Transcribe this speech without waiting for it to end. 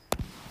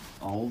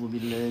أعوذ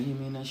بالله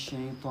من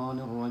الشيطان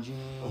الرجيم.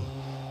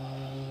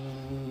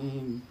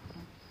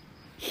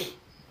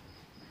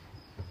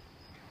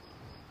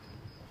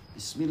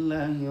 بسم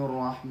الله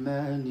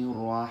الرحمن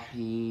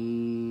الرحيم.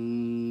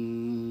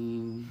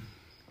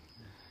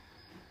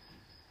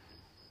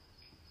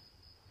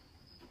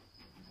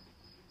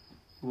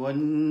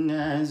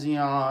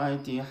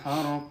 والنازعات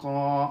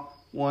حرقا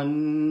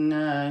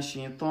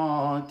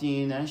والناشطات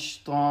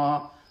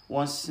نشطا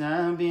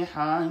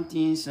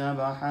والسابحات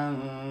سبحا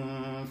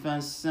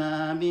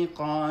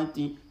فالسابقات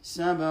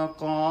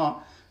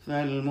سبقا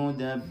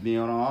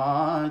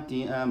فالمدبرات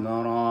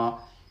أمرا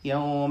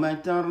يوم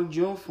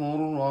ترجف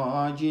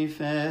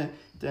الراجفة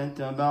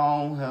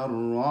تتبعها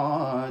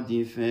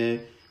الرادفة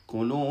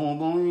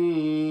قلوب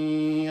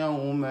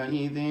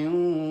يومئذ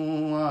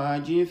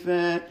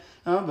واجفة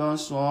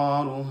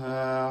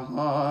أبصارها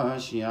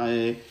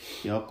خاشعة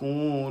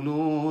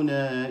يقولون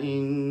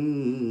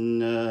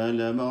إنا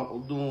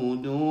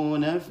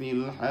لمردودون في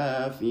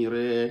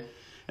الحافرة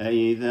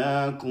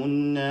أإذا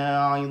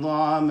كنا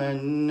عظاما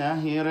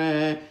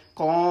نهرة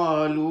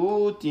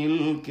قالوا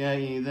تلك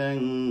إذا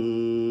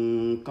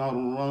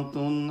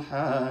كرة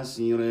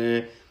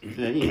حاسرة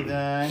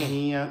فإذا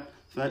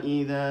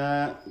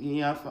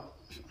هي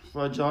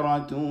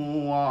فجرة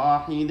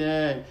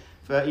واحدة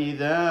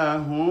فإذا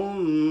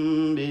هم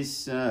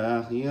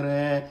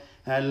بالساخرة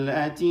هل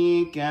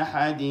أتيك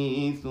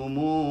حديث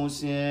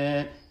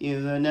موسى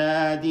إذ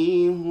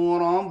ناديه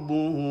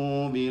ربه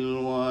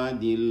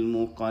بالوادي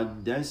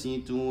المقدس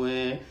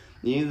طوى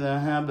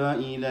اذهب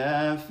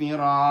إلى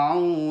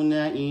فرعون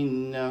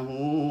إنه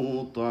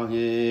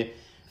طغى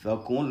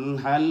فقل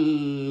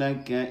هل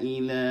لك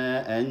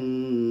إلى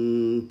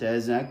أن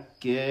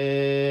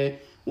تزكى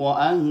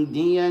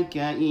وأهديك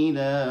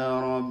إلى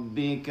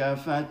ربك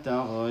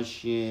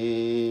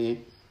فتغشى.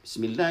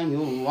 بسم الله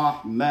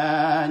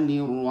الرحمن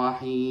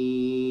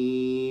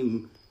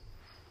الرحيم.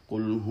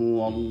 قل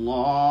هو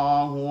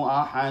الله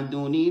أحد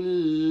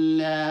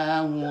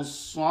الله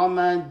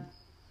الصمد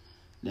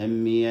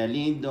لم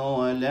يلد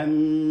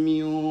ولم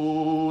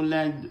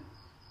يولد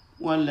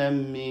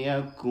ولم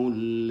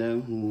يكن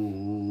له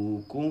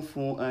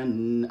كفوا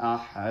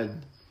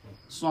أحد.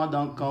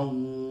 صدق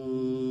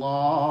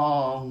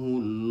الله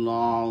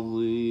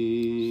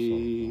العظيم.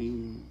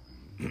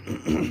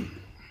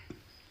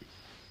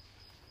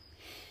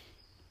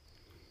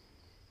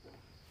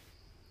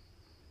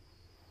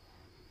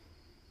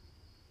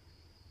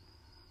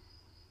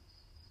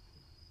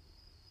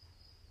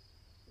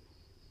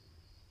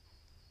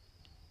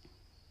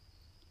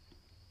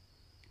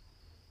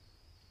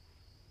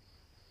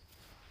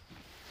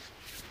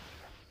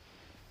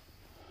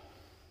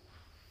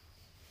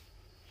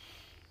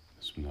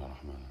 بسم الله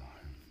الرحمن الرحيم.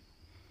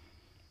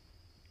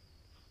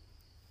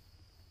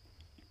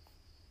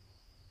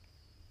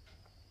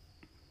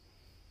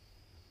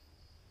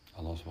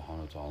 Allah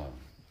subhanahu wa ta'ala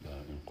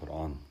in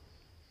Quran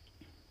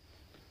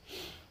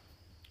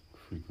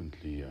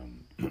frequently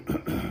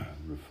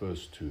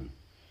refers to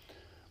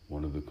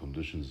one of the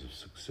conditions of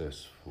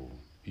success for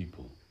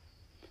people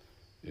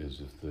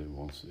is if they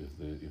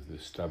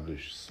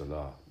establish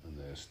salah and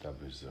they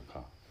establish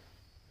zakah.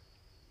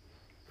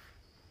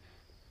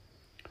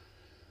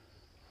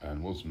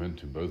 And what's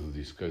meant in both of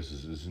these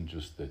cases isn't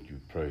just that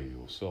you pray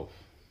yourself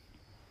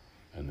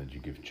and that you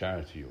give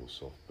charity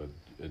yourself, but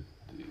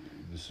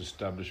this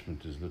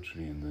establishment is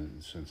literally in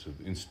the sense of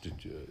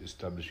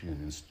establishing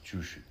an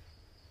institution.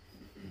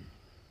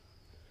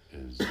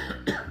 Is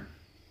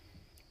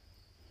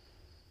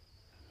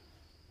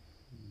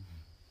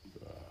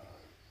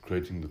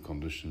creating the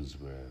conditions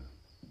where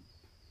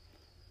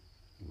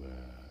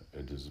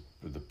it is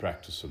the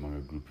practice among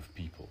a group of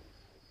people.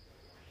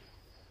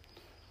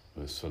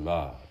 Where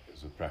salah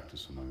is a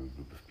practice among a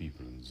group of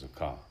people and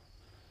zakah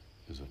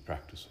is a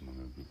practice among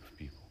a group of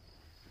people.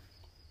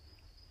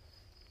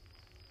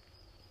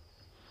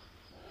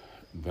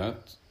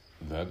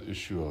 That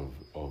issue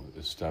of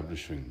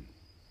establishing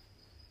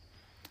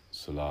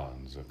salah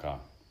and zakah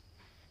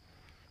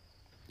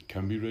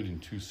can be read in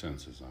two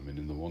senses. I mean,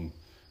 in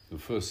the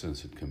first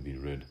sense, it can be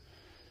read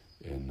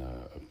in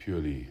a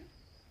purely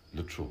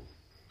literal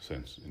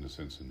sense, in a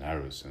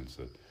narrow sense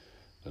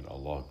that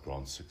Allah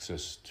grants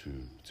success to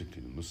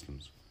particularly the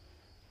Muslims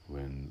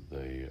when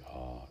they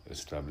are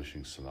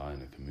establishing salah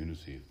in a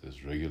community. If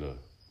there's regular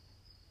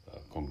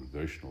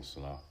congregational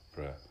salah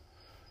prayer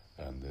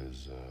and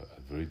there's a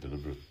very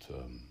deliberate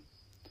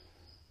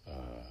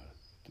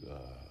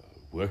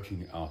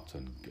working out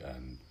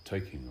and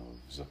taking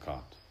of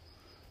zakat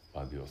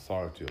by the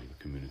authority of the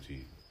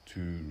community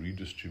to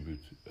redistribute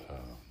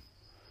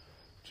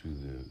to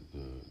the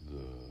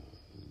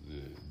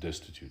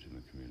destitute in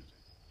the community.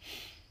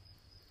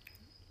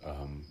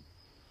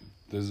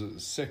 There's a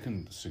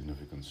second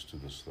significance to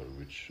this, though,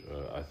 which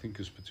I think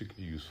is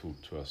particularly useful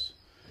to us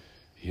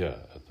here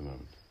at the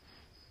moment.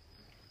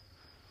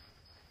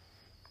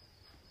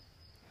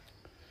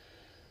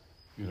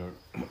 You know,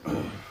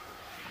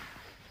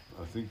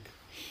 I think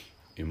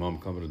Imam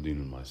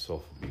Kamaruddin and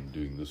myself have been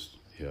doing this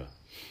here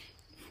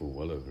for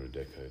well over a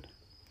decade.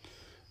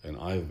 And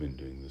I've been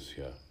doing this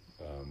here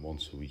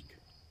once a week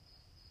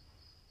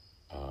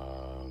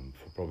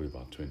for probably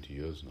about 20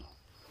 years now,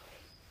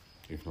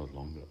 if not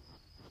longer.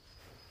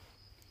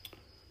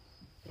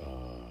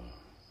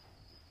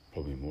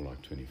 Probably more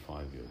like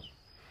 25 years.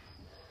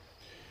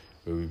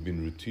 Where we've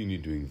been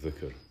routinely doing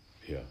dhikr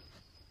here.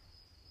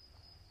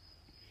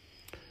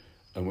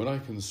 And what I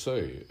can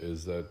say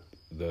is that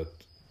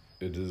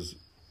it is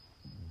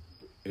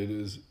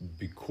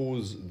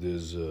because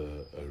there's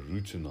a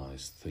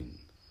routinized thing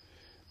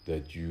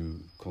that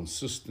you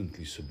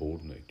consistently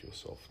subordinate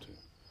yourself to,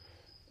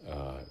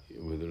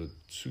 whether it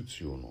suits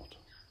you or not,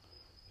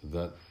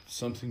 that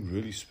something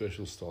really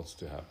special starts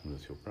to happen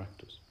with your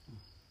practice.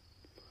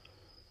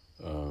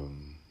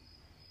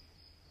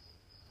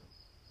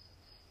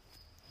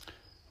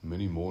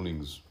 Many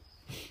mornings,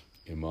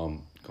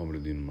 Imam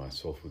Kamruddin and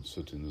myself would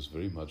sit in this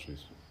very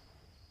majlis,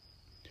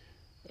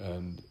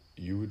 and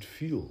you would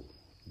feel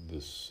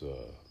this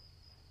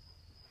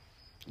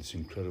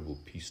incredible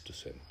peace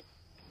descend.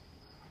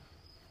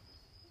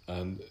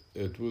 And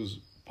it was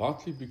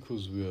partly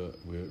because we're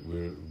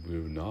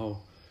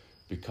now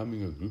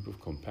becoming a group of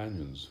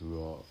companions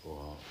who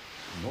are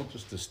not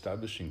just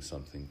establishing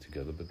something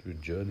together, but we're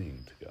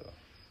journeying together.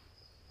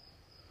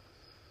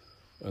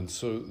 And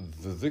so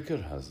the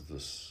dhikr has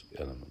this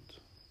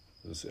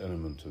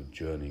element of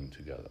journeying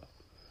together,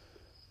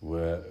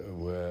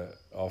 where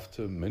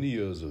after many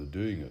years of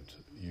doing it,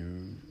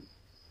 you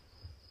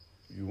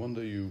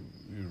wonder, you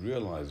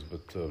realize,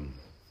 but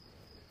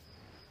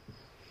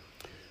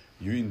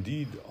you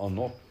indeed are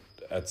not,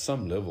 at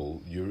some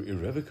level, you're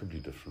irrevocably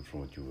different from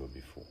what you were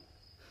before.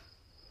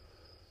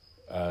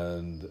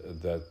 And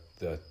that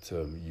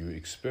you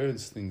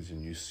experience things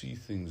and you see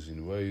things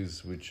in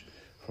ways which,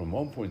 from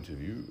one point of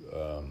view,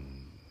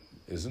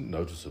 isn't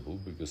noticeable,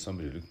 because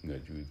somebody looking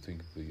at you would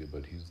think,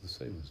 but he's the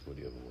same as what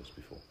he ever was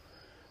before.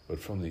 But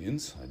from the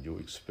inside, your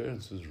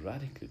experience is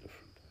radically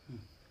different.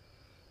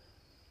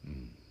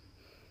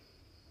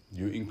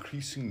 You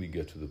increasingly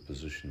get to the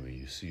position where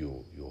you see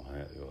your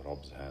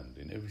Rabb's hand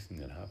in everything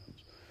that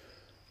happens,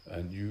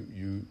 and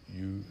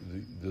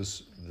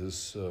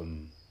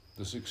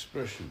this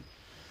expression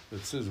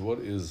that says, "What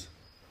is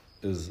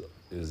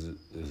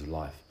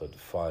life but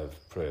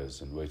 5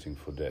 prayers and waiting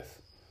for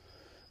death?"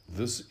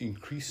 This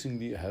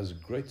increasingly has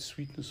great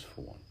sweetness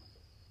for one.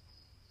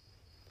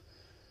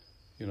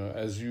 You know,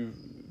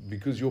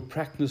 because your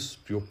practice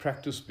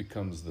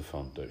becomes the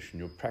foundation,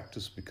 your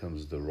practice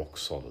becomes the rock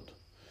solid,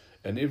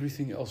 and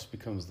everything else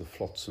becomes the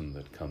flotsam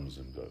that comes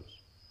and goes.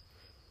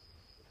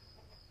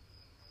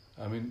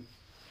 I mean,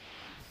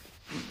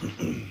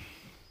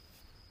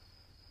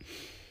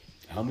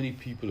 how many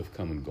people have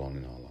come and gone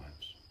in our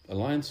lives?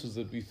 Alliances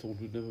that we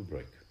thought would never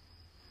break.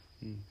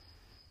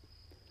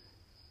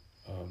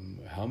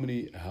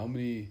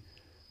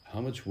 How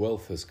much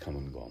wealth has come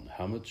and gone?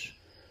 How much,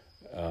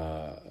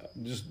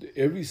 just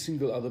every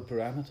single other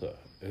parameter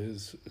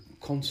is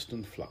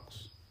constant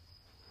flux.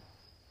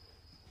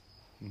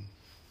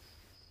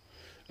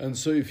 And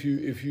so if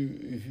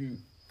you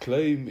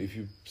claim, if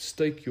you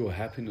stake your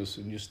happiness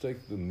and you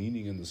stake the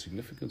meaning and the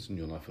significance in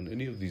your life on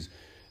any of these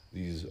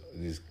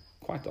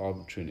quite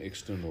arbitrary and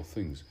external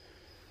things,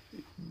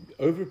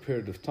 over a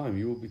period of time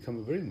you will become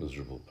a very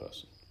miserable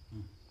person.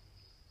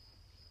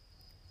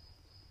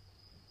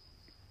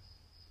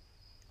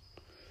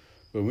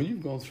 But when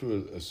you've gone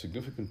through a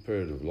significant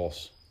period of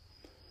loss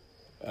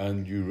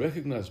and you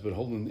recognize, but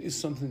hold on, there is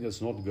something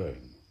that's not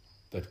going,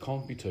 that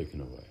can't be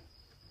taken away,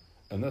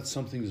 and that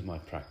something is my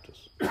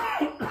practice,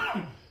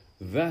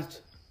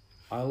 that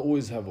I'll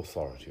always have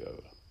authority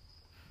over.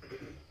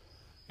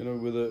 You know,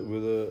 whether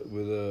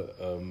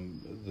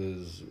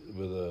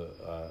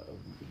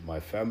my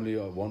family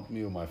want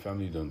me or my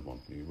family don't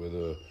want me,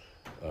 whether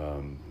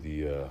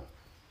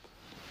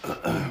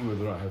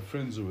whether I have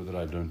friends or whether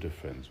I don't have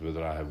friends,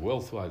 whether I have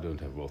wealth or I don't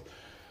have wealth.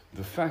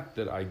 The fact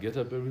that I get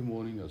up every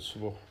morning at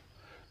Subh,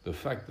 the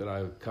fact that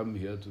I come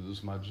here to this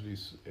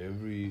majlis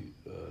every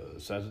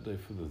Saturday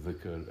for the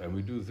dhikr, and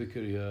we do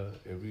dhikr here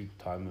every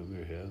time that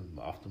we're here,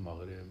 after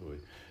Maghrib,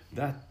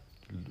 that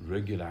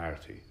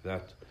regularity,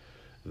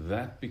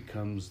 that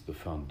becomes the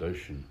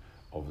foundation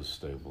of a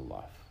stable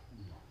life.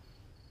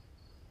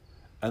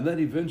 And that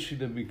eventually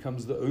then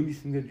becomes the only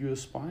thing that you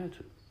aspire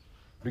to.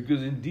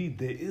 Because indeed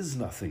there is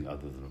nothing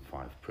other than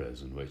 5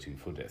 prayers and waiting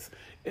for death.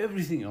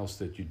 Everything else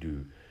that you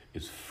do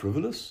is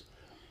frivolous,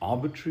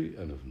 arbitrary,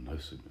 and of no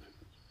significance.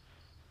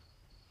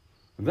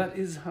 And that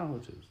is how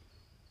it is.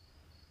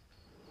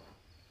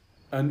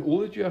 And all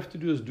that you have to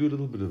do is do a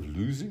little bit of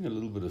losing, a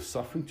little bit of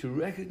suffering to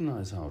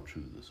recognize how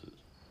true this is.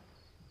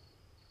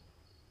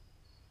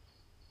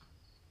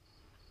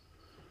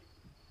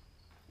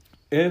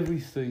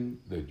 Everything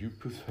that you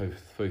put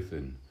faith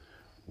in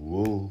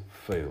will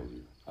fail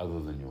you, other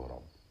than your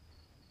Rabb.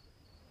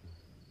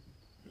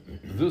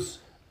 This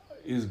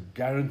is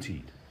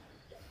guaranteed.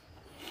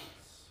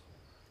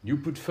 You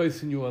put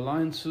faith in your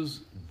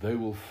alliances, they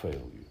will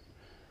fail you.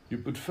 You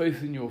put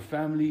faith in your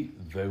family,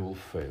 they will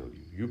fail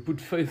you. You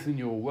put faith in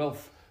your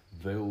wealth,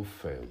 they'll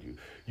fail you.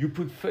 You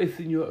put faith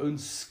in your own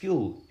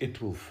skill,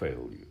 it will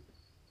fail you.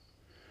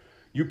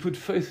 You put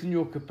faith in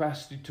your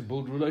capacity to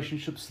build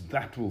relationships,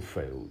 that will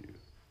fail you.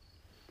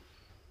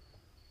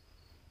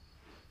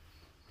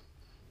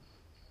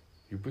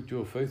 You put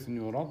your faith in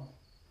your Rabb,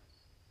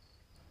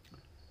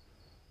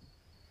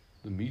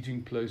 the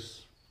meeting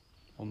place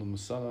on the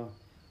Masala,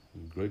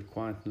 in great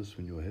quietness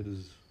when your head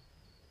has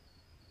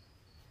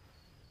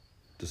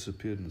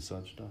disappeared in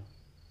sajda,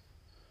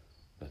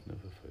 that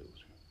never fails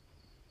you.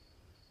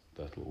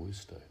 That will always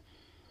stay.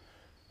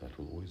 That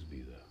will always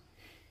be there.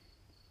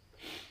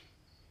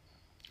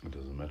 It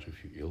doesn't matter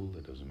if you're ill,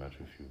 it doesn't matter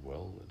if you're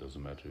well, it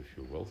doesn't matter if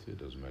you're wealthy, it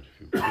doesn't matter if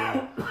you're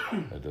poor,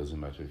 it doesn't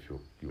matter if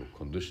your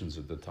conditions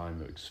at the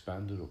time are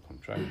expanded or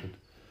contracted.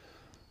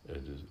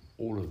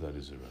 All of that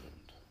is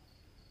irrelevant.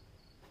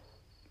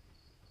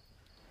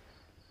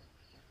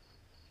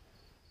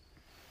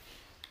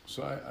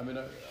 So I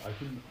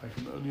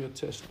can only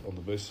attest on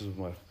the basis of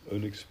my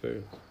own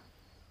experience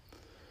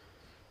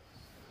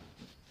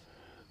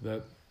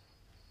that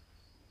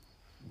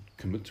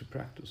commit to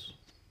practice.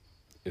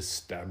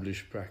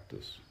 Establish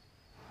practice.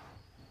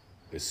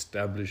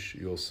 Establish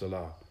your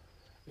salah.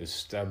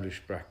 Establish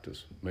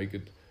practice. Make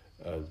it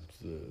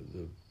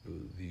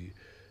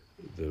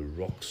the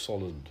rock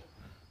solid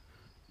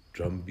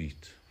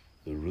drumbeat,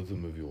 the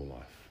rhythm of your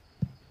life.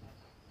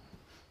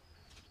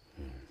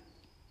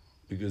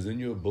 Because then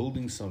you're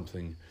building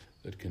something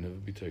that can never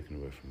be taken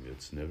away from you.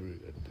 It's never.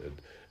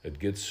 It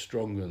gets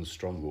stronger and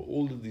stronger.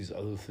 All of these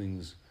other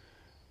things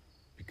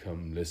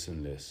become less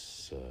and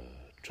less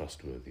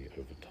trustworthy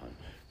over time.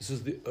 This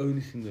is the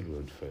only thing that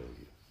won't fail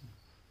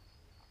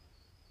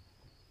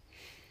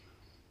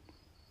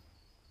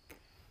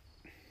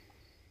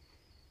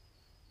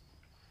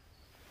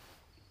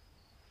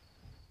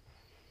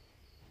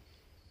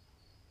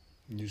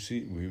you. You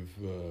see,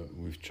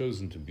 we've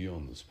chosen to be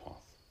on this path.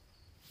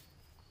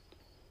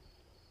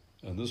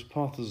 And this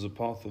path is a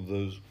path of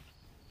those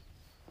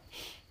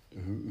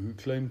who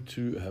claim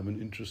to have an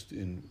interest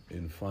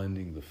in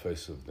finding the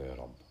face of their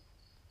Rabb.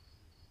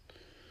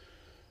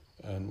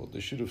 And what they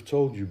should have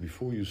told you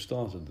before you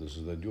started this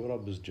is that your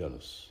Rabb is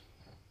jealous.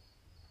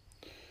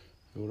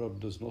 Your Rabb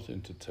does not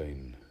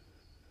entertain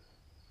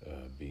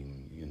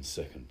being in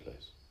second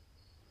place.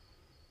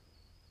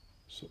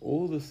 So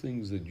all the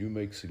things that you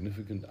make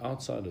significant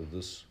outside of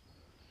this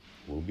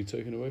will be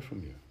taken away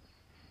from you.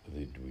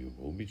 You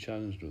will be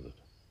challenged with it.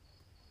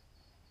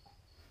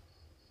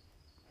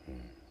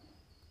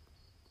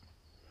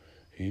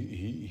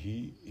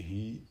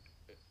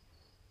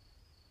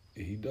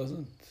 He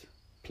doesn't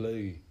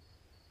play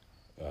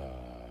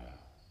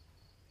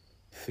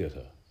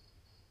theatre,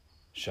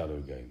 shadow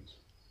games.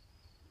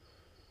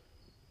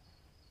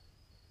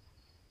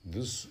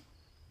 This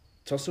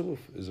tasawwuf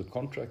is a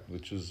contract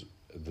which is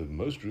the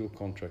most real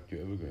contract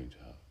you're ever going to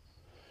have.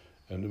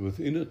 And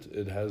within it,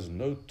 it has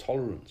no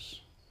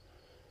tolerance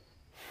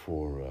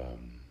for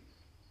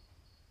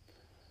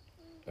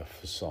a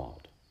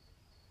facade,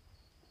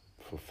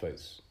 for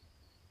face.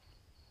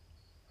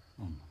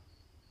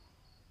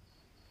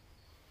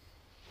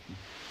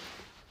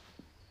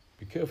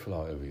 Be careful,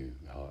 however,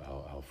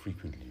 how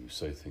frequently you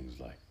say things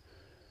like,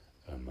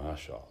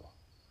 mashallah.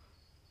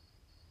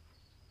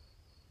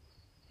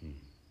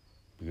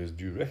 Because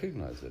do you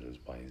recognize that as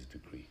by his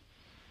decree?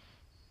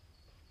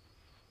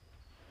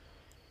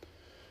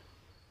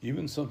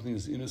 Even something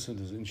as innocent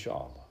as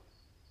inshallah.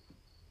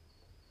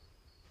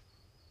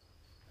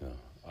 Yeah,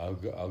 I'll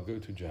go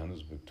to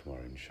Johannesburg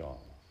tomorrow, inshallah.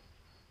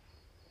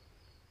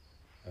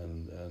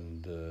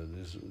 And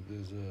there's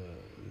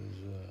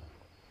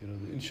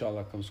the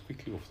inshallah comes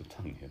quickly off the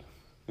tongue,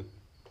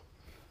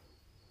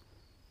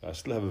 I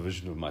still have a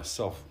vision of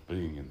myself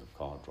being in the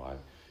car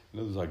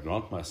driving. I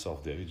grant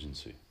myself the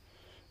agency.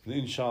 The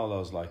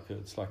inshallah is like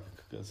it's like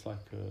a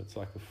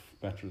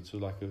matter. It's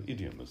like an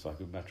idiom. It's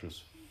like a matter of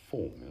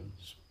form.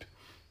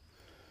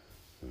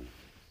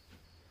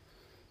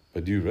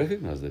 But do you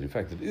recognize that in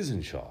fact it is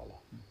inshallah?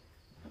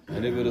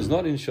 And if it is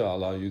not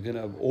inshallah, you can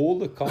have all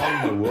the car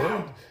in the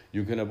world,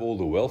 you can have all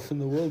the wealth in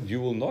the world, you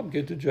will not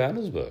get to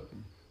Johannesburg.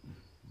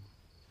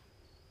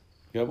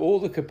 You have all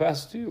the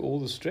capacity, all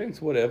the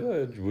strength,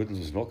 whatever,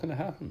 it's not going to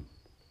happen.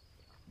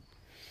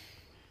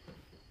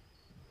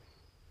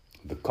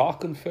 The car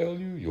can fail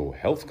you, your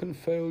health can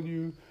fail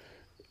you,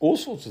 all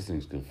sorts of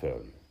things can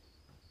fail you,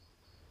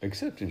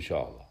 except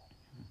inshallah.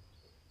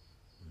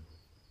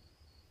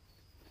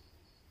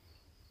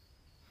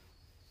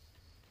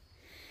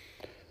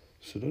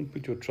 So don't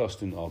put your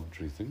trust in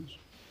arbitrary things.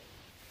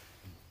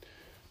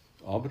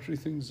 Arbitrary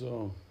things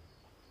are...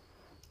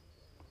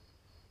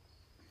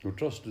 Your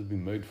trust has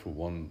been made for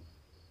one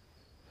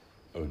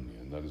only,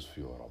 and that is for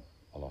your Rabb,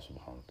 Allah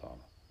subhanahu wa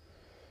ta'ala.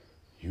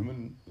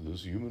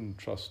 This human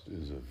trust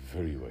is a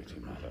very weighty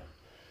matter.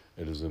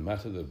 It is a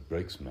matter that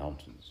breaks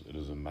mountains. It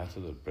is a matter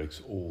that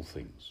breaks all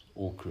things,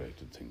 all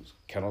created things.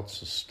 Cannot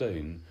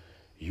sustain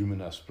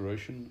human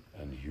aspiration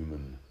and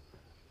human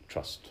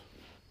trust.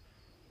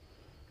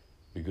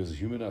 Because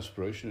human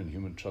aspiration and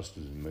human trust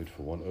is made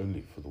for one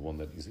only, for the one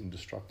that is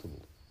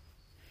indestructible.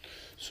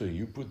 So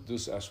you put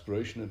this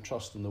aspiration and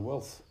trust in the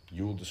wealth,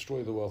 you will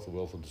destroy the wealth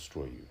will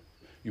destroy you.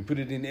 You put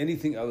it in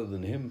anything other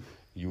than him,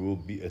 it'll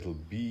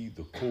be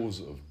the cause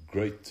of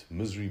great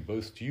misery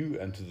both to you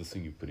and to the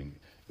thing you're putting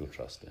your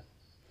trust in.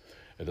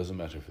 It doesn't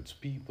matter if it's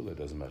people, it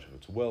doesn't matter if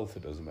it's wealth,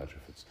 it doesn't matter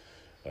if it's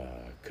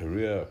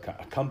career,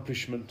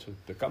 accomplishment.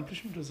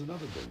 Accomplishment is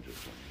another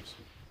dangerous one, you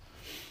see.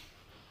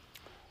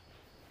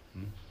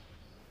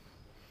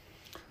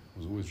 I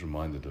was always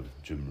reminded of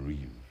Jim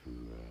Reeve, who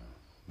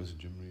was it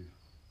Jim Reeve?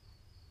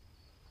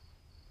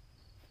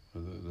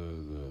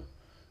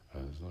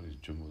 It's not his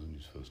Jim, wasn't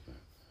his first name.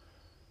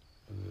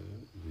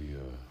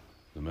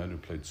 The man who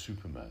played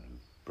Superman, who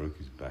broke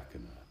his back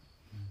in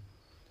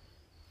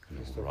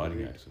a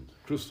riding accident.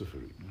 Christopher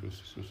Reeve.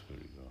 Christopher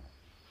Reeve. Oh.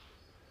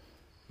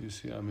 You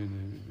see, I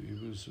mean, he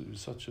was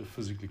such a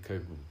physically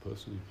capable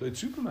person. He played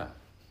Superman.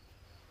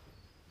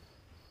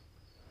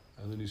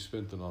 And then he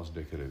spent the last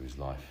decade of his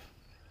life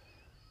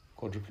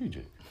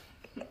quadriplegic.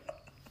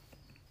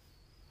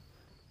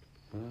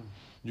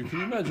 You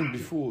can imagine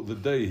before the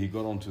day he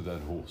got onto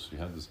that horse, he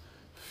had this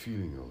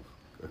feeling of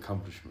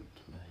accomplishment,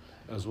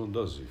 as one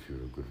does if you're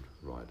a good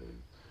rider.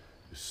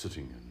 You're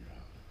sitting and you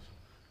have this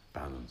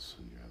balance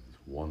and you have this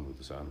one with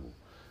this animal.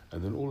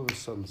 And then all of a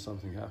sudden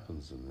something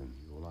happens and then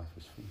your life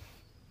is finished.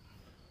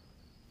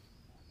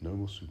 No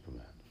more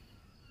Superman.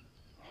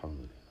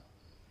 Alhamdulillah.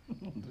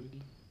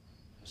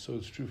 So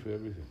it's true for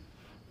everything.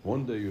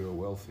 One day you're a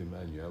wealthy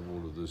man, you have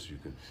all of this, you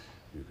can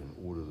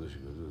order this, you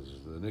can do this.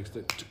 The next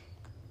day,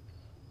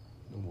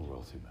 no more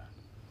wealthy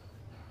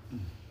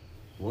man.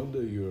 One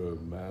day you're a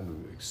man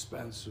with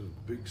expansive,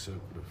 big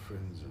circle of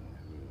friends, and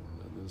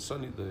then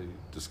suddenly they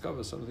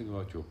discover something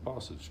about your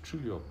past that's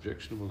truly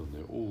objectionable, and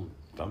they all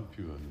dump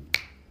you, and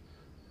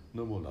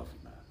no more lovely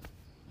man.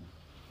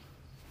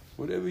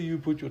 Whatever you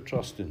put your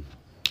trust in,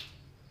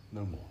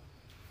 no more.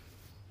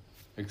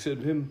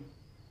 Except him,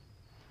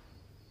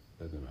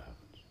 that never happens.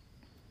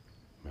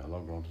 May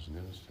Allah grant us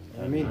understanding.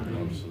 Ameen.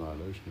 Grant us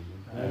annihilation.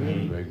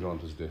 Ameen. May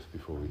grant us death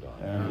before we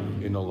die.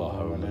 Ameen. Inna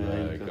Allah wa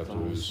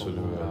malaikatahu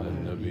yusallu ala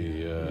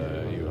an-nabi ya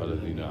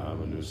ayyuhalladhina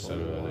amanu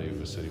sallu alayhi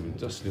wa sallimu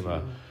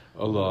taslima.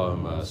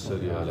 Allahumma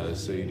salli ala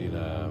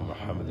sayyidina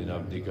Muhammadin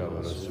abdika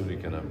wa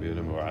rasulika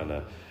nabiyina wa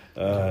ala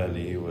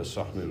آله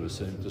وصحبه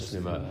وسلم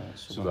تسليما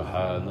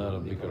سبحان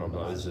ربك رب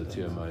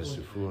العزة عما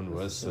يصفون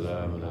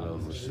والسلام على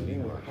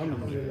المرسلين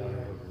والحمد لله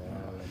رب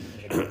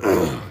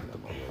العالمين.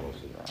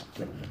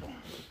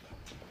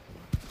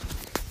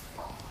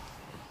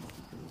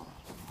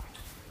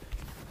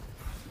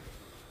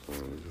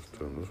 Just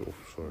turn this off,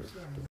 sorry.